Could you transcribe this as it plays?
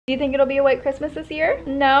Do you think it'll be a white Christmas this year?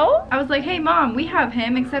 No? I was like, hey mom, we have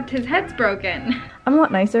him, except his head's broken. I'm a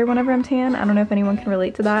lot nicer whenever I'm tan. I don't know if anyone can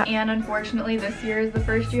relate to that. And unfortunately, this year is the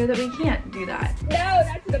first year that we can't do that. No,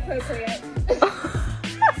 that's inappropriate.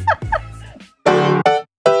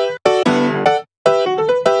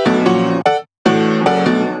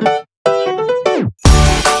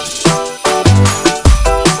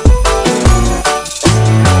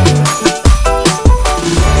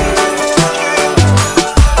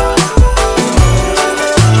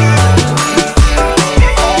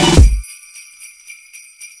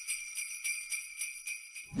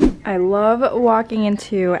 I love walking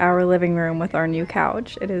into our living room with our new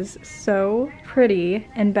couch. It is so pretty,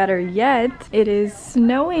 and better yet, it is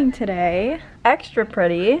snowing today. Extra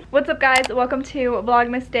pretty. What's up guys? Welcome to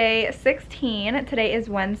Vlogmas Day 16. Today is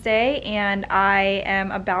Wednesday and I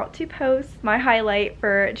am about to post my highlight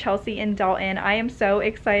for Chelsea and Dalton. I am so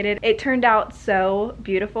excited. It turned out so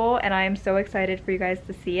beautiful and I am so excited for you guys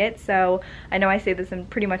to see it. So I know I say this in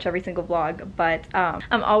pretty much every single vlog, but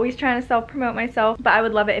I'm always trying to self-promote myself, but I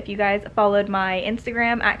would love it if you guys followed my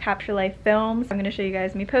Instagram at Capture Life Films. I'm gonna show you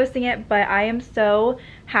guys me posting it, but I am so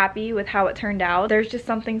happy with how it turned out. There's just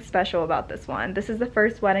something special about this one. This is the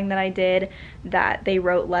first wedding that I did that they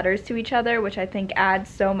wrote letters to each other, which I think adds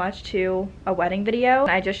so much to a wedding video.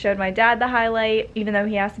 I just showed my dad the highlight, even though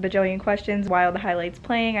he asked a bajillion questions while the highlight's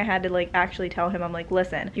playing. I had to like actually tell him, I'm like,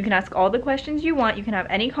 listen, you can ask all the questions you want, you can have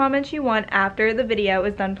any comments you want after the video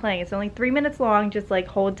is done playing. It's only 3 minutes long, just like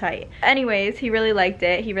hold tight. Anyways, he really liked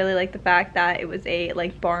it. He really liked the fact that it was a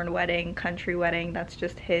like barn wedding, country wedding. That's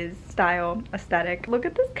just his style aesthetic. Look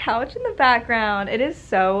at this couch in the background. It is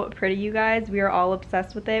so pretty, you guys. We are all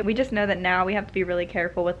obsessed with it. We just know that now we have to be really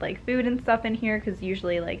careful with like food and stuff in here, because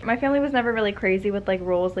usually like my family was never really crazy with like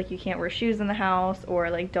rules like you can't wear shoes in the house or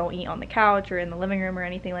like don't eat on the couch or in the living room or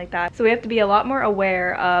anything like that. So we have to be a lot more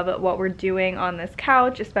aware of what we're doing on this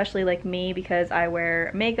couch, especially like me, because I wear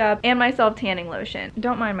makeup and my self tanning lotion.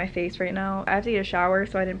 Don't mind my face right now. I have to get a shower,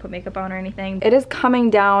 so I didn't put makeup on or anything. It is coming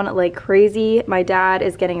down like crazy. My dad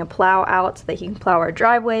is getting a plow out so that he can plow our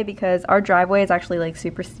driveway, because our driveway is actually like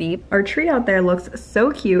super steep. Our tree out there looks so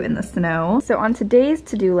cute in the snow. So on today's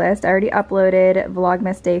to-do list, I already uploaded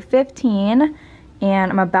Vlogmas Day 15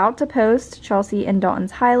 and I'm about to post Chelsea and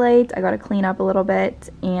Dalton's highlight. I gotta clean up a little bit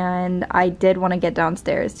and I did want to get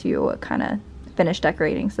downstairs to kind of finish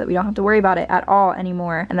decorating so that we don't have to worry about it at all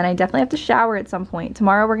anymore. And then I definitely have to shower at some point.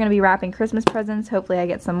 Tomorrow we're gonna be wrapping Christmas presents. Hopefully I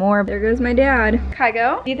get some more. There goes my dad.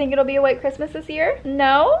 Kygo, do you think it'll be a white Christmas this year?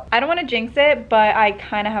 No? I don't want to jinx it, but I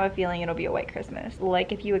kind of have a feeling it'll be a white Christmas.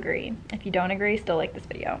 Like if you agree. If you don't agree, still like this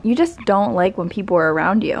video. You just don't like when people are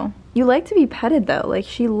around you. You like to be petted though. Like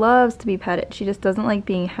she loves to be petted. She just doesn't like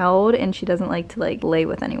being held and she doesn't like to like lay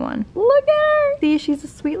with anyone. Look at her! See, she's a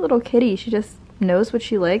sweet little kitty. She just knows what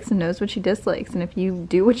she likes and knows what she dislikes, and if you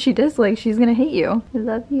do what she dislikes, she's gonna hate you. I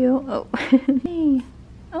love you. Oh. Hey.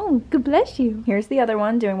 Oh, God bless you. Here's the other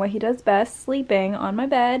one doing what he does best, sleeping on my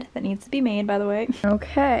bed. That needs to be made, by the way.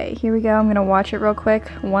 Okay, here we go. I'm gonna watch it real quick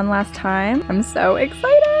one last time. I'm so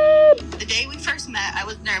excited. The day we first met, I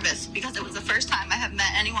was nervous because it was the first time I have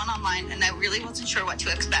met anyone online and I really wasn't sure what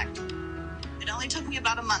to expect. It only took me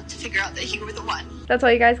about a month to figure out that you were the one. That's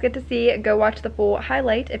all you guys get to see. Go watch the full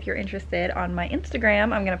highlight if you're interested on my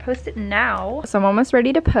Instagram. I'm gonna post it now. So I'm almost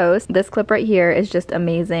ready to post. This clip right here is just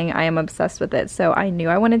amazing. I am obsessed with it. So I knew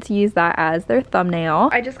I wanted to use that as their thumbnail.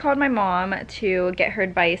 I just called my mom to get her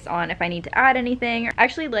advice on if I need to add anything. I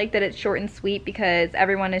actually like that it's short and sweet because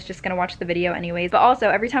everyone is just gonna watch the video anyways. But also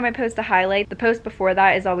every time I post a highlight, the post before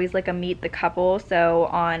that is always like a meet the couple. So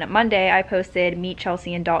on Monday I posted meet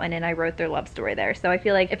Chelsea and Dalton and I wrote their love story there. So I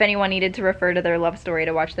feel like if anyone needed to refer to their love story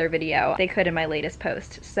to watch their video, they could in my latest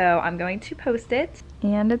post. So I'm going to post it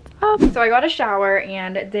and it's up. So I got a shower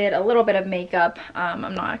and did a little bit of makeup. I'm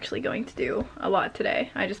not actually going to do a lot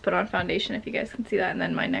today. I just put on foundation, if you guys can see that, and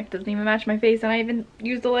then my neck doesn't even match my face and I even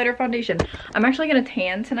used a lighter foundation. I'm actually gonna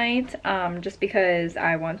tan tonight just because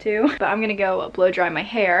I want to, but I'm gonna go blow dry my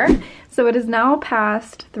hair. So it is now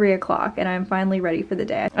past 3 o'clock and I'm finally ready for the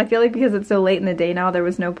day. I feel like because it's so late in the day now, there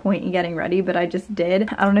was no point in getting ready, but I just did.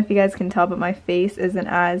 I don't know if you guys can tell, but my face isn't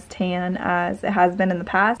as tan as it has been in the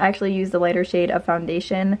past. I actually used a lighter shade of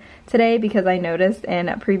foundation today because I noticed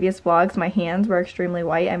in previous vlogs my hands were extremely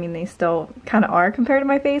white. I mean, they still kind of are compared to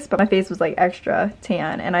my face, but my face was like extra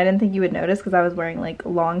tan and I didn't think you would notice because I was wearing like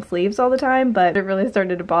long sleeves all the time, but it really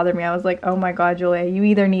started to bother me. I was like, oh my god, Julia, you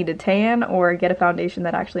either need to tan or get a foundation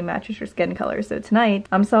that actually matches your skin color. So tonight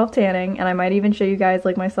I'm self-tanning and I might even show you guys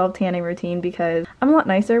like my self-tanning routine because I'm a lot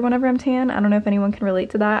nicer whenever I'm tan. I don't know if anyone can relate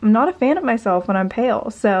to that. I'm not a fan of myself when I'm pale.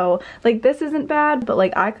 So like this isn't bad, but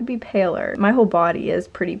like I could be paler. My whole body is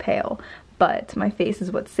pretty pale, but my face is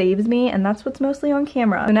what saves me, and that's what's mostly on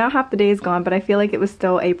camera. So now half the day is gone, but I feel like it was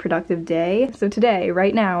still a productive day. So today,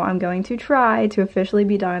 right now, I'm going to try to officially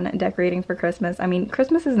be done decorating for Christmas. I mean,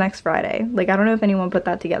 Christmas is next Friday. Like, I don't know if anyone put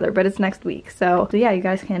that together, but it's next week. So yeah, you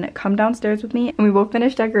guys can come downstairs with me and we will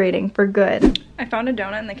finish decorating for good. I found a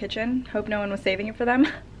donut in the kitchen. Hope no one was saving it for them.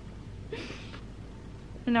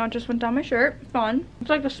 And now it just went down my shirt. Fun.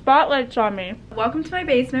 It's like the spotlight's on me. Welcome to my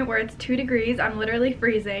basement where it's 2 degrees. I'm literally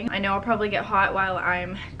freezing. I know I'll probably get hot while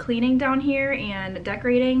I'm cleaning down here and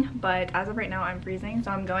decorating, but as of right now I'm freezing.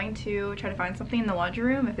 So I'm going to try to find something in the laundry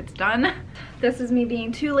room if it's done. This is me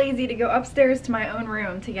being too lazy to go upstairs to my own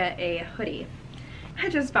room to get a hoodie. I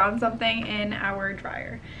just found something in our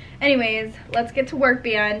dryer. Anyways, let's get to work,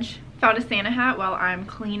 Banj. Found a Santa hat while I'm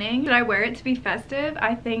cleaning. Should I wear it to be festive?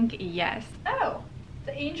 I think yes. Oh.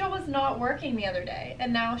 The angel was not working the other day,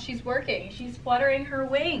 and now she's working. She's fluttering her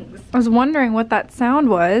wings. I was wondering what that sound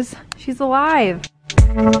was. She's alive.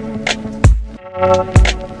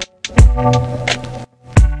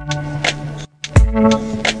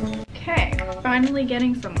 Okay, finally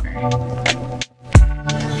getting somewhere.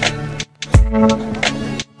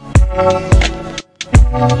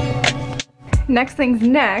 Next thing's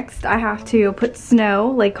next, I have to put snow,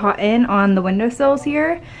 like cotton, on the windowsills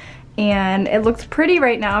here. And it looks pretty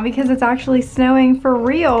right now because it's actually snowing for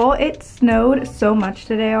real. It snowed so much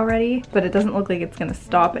today already, but it doesn't look like it's gonna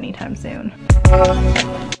stop anytime soon.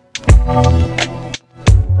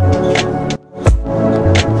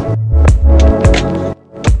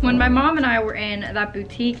 When my mom and I were in that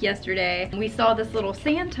boutique yesterday, we saw this little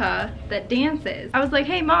Santa that dances. I was like,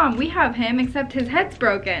 hey mom, we have him, except his head's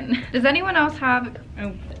broken. Does anyone else have...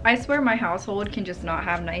 Oh, I swear my household can just not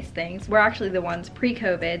have nice things. We're actually the ones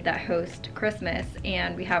pre-COVID that host Christmas,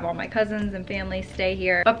 and we have all my cousins and family stay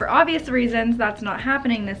here. But for obvious reasons, that's not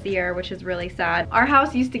happening this year, which is really sad. Our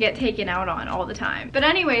house used to get taken out on all the time. But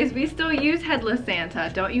anyways, we still use Headless Santa,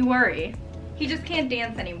 don't you worry. He just can't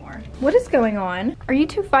dance anymore. What is going on? Are you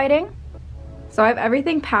two fighting? So I have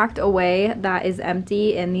everything packed away that is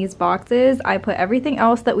empty in these boxes. I put everything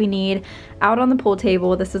else that we need out on the pool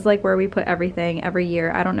table. This is like where we put everything every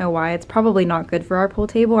year. I don't know why. It's probably not good for our pool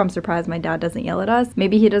table. I'm surprised my dad doesn't yell at us.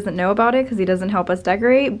 Maybe he doesn't know about it because he doesn't help us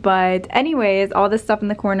decorate. But anyways, all this stuff in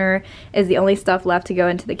the corner is the only stuff left to go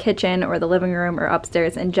into the kitchen or the living room or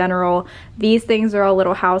upstairs in general. These things are all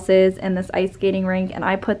little houses and this ice skating rink, and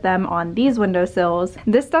I put them on these windowsills.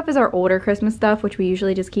 This stuff is our older Christmas stuff, which we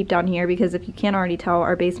usually just keep down here because if you can't already tell,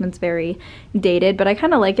 our basement's very dated, but I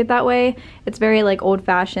kind of like it that way. It's very like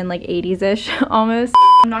old-fashioned, like 80s-ish almost.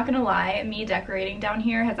 I'm not gonna lie, me decorating down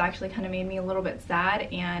here has actually kind of made me a little bit sad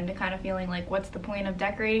and kind of feeling like, what's the point of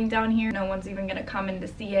decorating down here? No one's even gonna come in to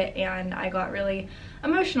see it, and I got really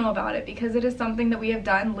emotional about it because it is something that we have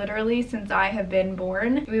done literally since I have been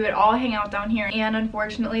born. We would all hang out down here, and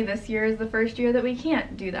unfortunately this year is the first year that we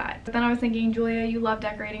can't do that. But then I was thinking, Julia, you love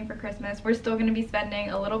decorating for Christmas. We're still gonna be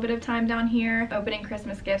spending a little bit of time down here opening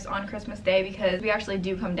Christmas gifts on Christmas Day because we actually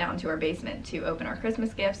do come down to our basement to open our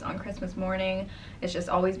Christmas gifts on Christmas morning. It's just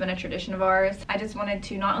always been a tradition of ours. I just wanted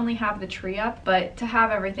to not only have the tree up, but to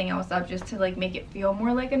have everything else up just to like make it feel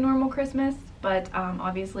more like a normal Christmas. But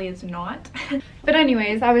obviously it's not. But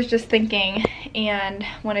anyways, I was just thinking and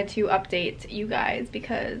wanted to update you guys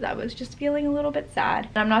because I was just feeling a little bit sad.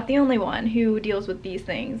 And I'm not the only one who deals with these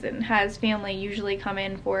things and has family usually come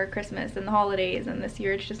in for Christmas and the holidays, and this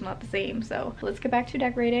year it's just not the same. So let's get back to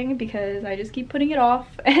decorating because I just keep putting it off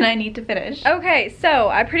and I need to finish. Okay, so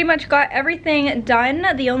I pretty much got everything done.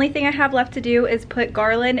 The only thing I have left to do is put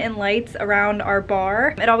garland and lights around our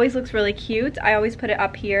bar. It always looks really cute. I always put it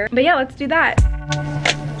up here. But yeah, let's do that.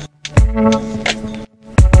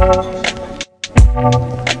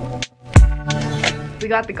 We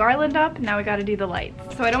got the garland up, now we gotta do the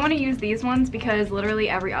lights. So I don't want to use these ones because literally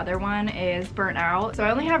every other one is burnt out. So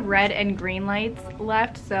I only have red and green lights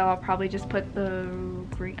left, so I'll probably just put the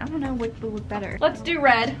green. I don't know what will look better. Let's do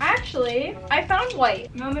red. Actually, I found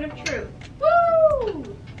white. Moment of truth.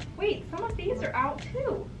 Woo! Wait, some of these are out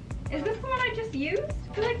too. Is this the one I just used?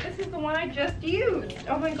 I feel like this is the one I just used.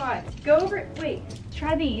 Oh my god. Go over it. Wait,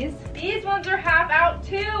 try these. These ones are half out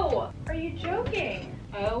too. Are you joking?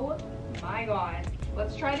 Oh my god.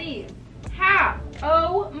 Let's try these. Half.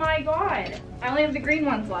 Oh my god. I only have the green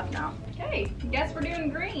ones left now. Okay, guess we're doing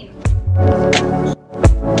green.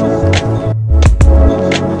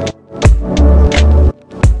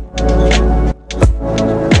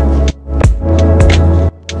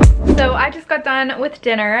 So I just got done with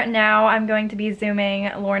dinner. Now I'm going to be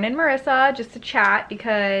Zooming Lauren and Marissa just to chat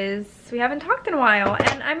because we haven't talked in a while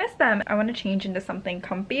and I miss them. I want to change into something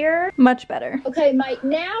comfier. Much better. Okay, Mike,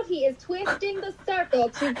 now he is twisting the circle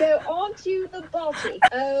to go onto the body.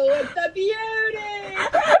 Oh, it's a beauty!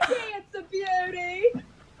 Okay, it's a beauty!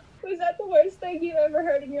 Was that the worst thing you've ever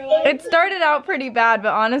heard in your life? It started out pretty bad,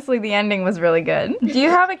 but honestly the ending was really good. Do you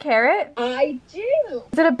have a carrot? I do!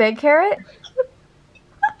 Is it a big carrot?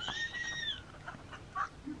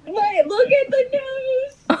 Wait, look at the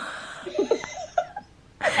nose!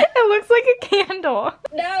 It looks like a candle.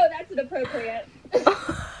 No, that's inappropriate.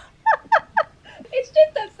 It's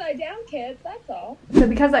just upside down, kids, that's all. So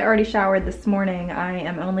because I already showered this morning, I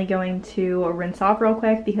am only going to rinse off real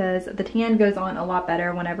quick because the tan goes on a lot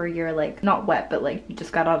better whenever you're like, not wet, but like you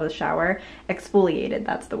just got out of the shower. Exfoliated,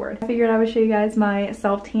 that's the word. I figured I would show you guys my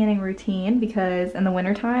self-tanning routine because in the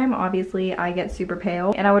wintertime, obviously I get super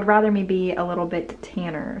pale and I would rather me be a little bit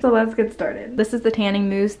tanner. So let's get started. This is the tanning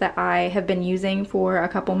mousse that I have been using for a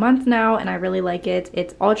couple months now and I really like it.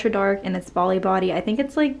 It's ultra dark and it's Bali Body. I think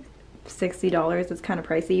it's like $60. It's kind of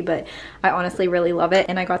pricey, but I honestly really love it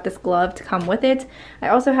and I got this glove to come with it. I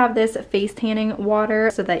also have this face tanning water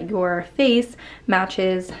so that your face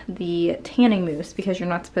matches the tanning mousse because you're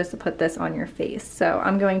not supposed to put this on your face. So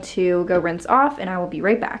I'm going to go rinse off and I will be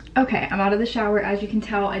right back. Okay, I'm out of the shower. As you can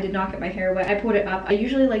tell, I did not get my hair wet. I pulled it up. I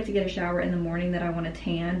usually like to get a shower in the morning that I want to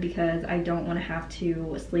tan because I don't want to have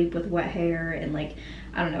to sleep with wet hair and like,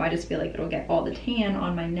 I don't know, I just feel like it'll get all the tan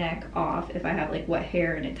on my neck off if I have like wet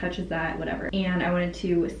hair and it touches that, whatever. And I wanted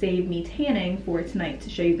to save me tanning for tonight to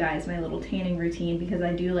show you guys my little tanning routine because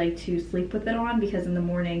I do like to sleep with it on because in the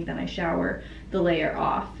morning then I shower the layer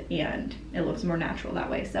off and it looks more natural that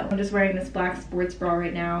way. So I'm just wearing this black sports bra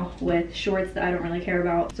right now with shorts that I don't really care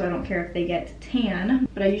about, so I don't care if they get tan.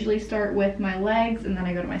 But I usually start with my legs and then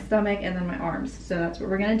I go to my stomach and then my arms. So that's what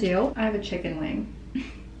we're gonna do. I have a chicken wing.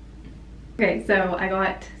 Okay, so I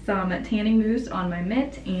got some tanning mousse on my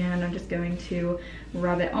mitt and I'm just going to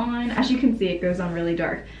rub it on. As you can see, it goes on really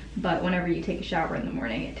dark, but whenever you take a shower in the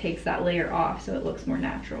morning, it takes that layer off so it looks more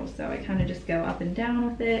natural. So I kind of just go up and down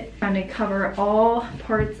with it, trying to cover all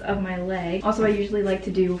parts of my leg. Also, I usually like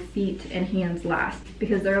to do feet and hands last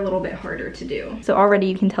because they're a little bit harder to do. So already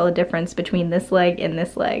you can tell a difference between this leg and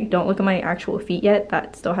this leg. Don't look at my actual feet yet,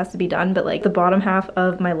 that still has to be done, but like the bottom half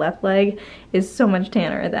of my left leg is so much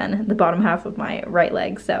tanner than the bottom half of my right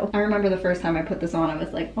leg. So I remember the first time I put this on, I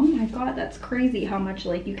was like, oh my god, that's crazy how much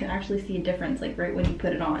like you can actually see a difference like right when you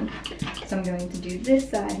put it on. So I'm going to do this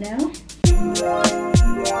side now.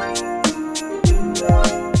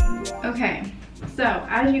 Okay, so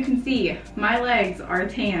as you can see, my legs are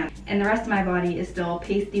tan and the rest of my body is still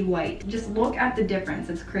pasty white. Just look at the difference,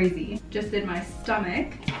 it's crazy. Just did my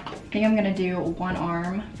stomach. I think I'm gonna do one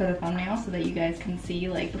arm for the thumbnail so that you guys can see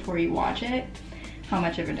like before you watch it how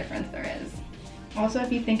much of a difference there is. Also,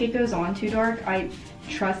 if you think it goes on too dark,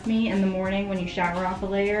 trust me, in the morning when you shower off a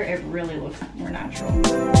layer, it really looks more natural.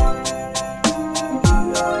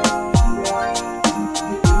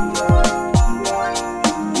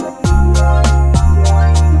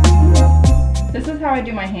 This is how I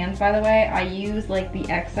do my hands, by the way. I use like the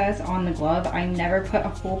excess on the glove. I never put a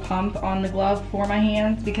full pump on the glove for my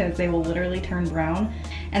hands because they will literally turn brown.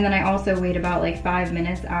 And then I also wait about like 5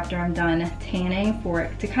 minutes after I'm done tanning for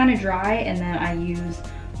it to kind of dry, and then I use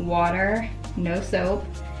water, no soap,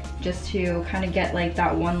 just to kind of get like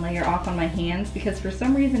that one layer off on my hands because for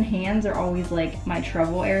some reason hands are always like my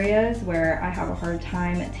trouble areas where I have a hard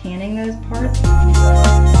time tanning those parts.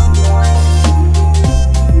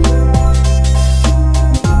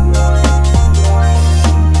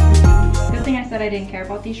 I said I didn't care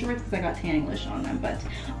about these shorts because I got tanning lotion on them, but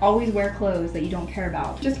always wear clothes that you don't care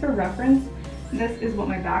about. Just for reference, this is what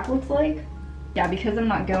my back looks like. Yeah, because I'm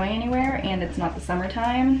not going anywhere and it's not the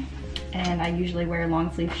summertime and I usually wear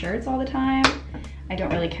long sleeve shirts all the time, I don't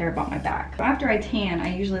really care about my back. So after I tan,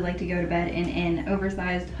 I usually like to go to bed in an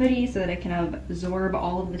oversized hoodie so that it can absorb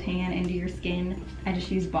all of the tan into your skin. I just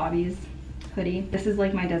use Bobby's hoodie. This is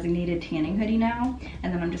like my designated tanning hoodie now,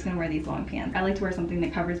 and then I'm just gonna wear these long pants. I like to wear something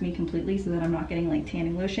that covers me completely so that I'm not getting like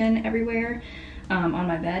tanning lotion everywhere on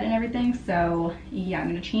my bed and everything. So yeah, I'm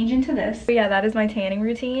gonna change into this. But yeah, that is my tanning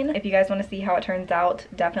routine. If you guys want to see how it turns out,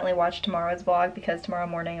 definitely watch tomorrow's vlog because tomorrow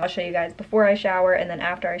morning I'll show you guys before I shower and then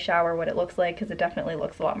after I shower what it looks like, because it definitely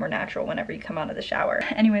looks a lot more natural whenever you come out of the shower.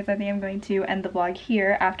 Anyways, I think I'm going to end the vlog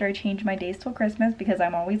here after I change my days till Christmas because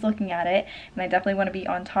I'm always looking at it and I definitely want to be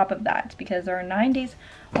on top of that because there are 9 days.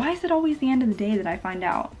 Why is it always the end of the day that I find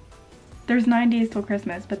out? There's 9 days till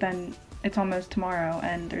Christmas, but then it's almost tomorrow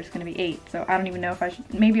and there's gonna be 8, so I don't even know if I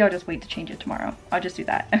should. Maybe I'll just wait to change it tomorrow. I'll just do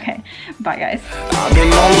that. Okay, bye guys. I've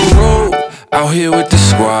been on the road, out here with the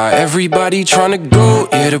squad. Everybody trying to go,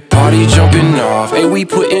 yeah, the party jumping off. And we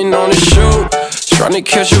putting on a show, trying to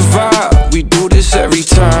catch a vibe. We do this every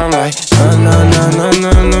time, like na na na na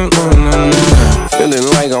na na.